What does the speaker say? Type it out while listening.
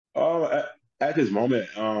at this moment,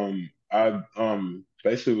 I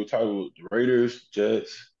basically we're talking about the Raiders,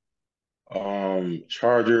 Jets,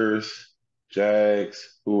 Chargers,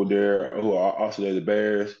 Jags, who were there, who are also there, the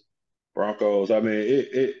Bears, Broncos. I mean,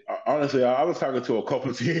 it honestly, I was talking to a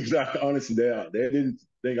couple of teams. Honestly, they didn't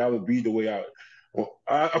think I would be the way I. Well,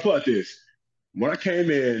 I put it like this: when I came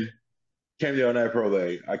in on that pro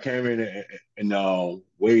day, I came in and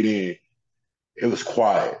weighed in. It was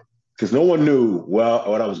quiet because no one knew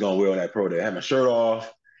what I was going to wear on that pro day. I had my shirt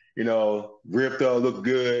off, ripped up, looked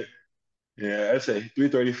good. Yeah, I'd say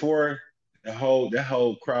 334. That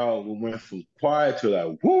whole crowd went from quiet to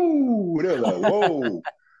like woo. They were like whoa.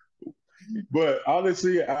 But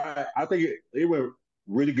honestly, I think it went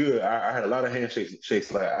really good. I had a lot of handshakes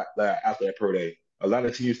shakes like after that pro day. A lot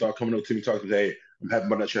of teams start coming up to me talking, "Hey, I'm happy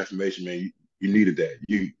about that transformation, man. You needed that.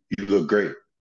 You look great."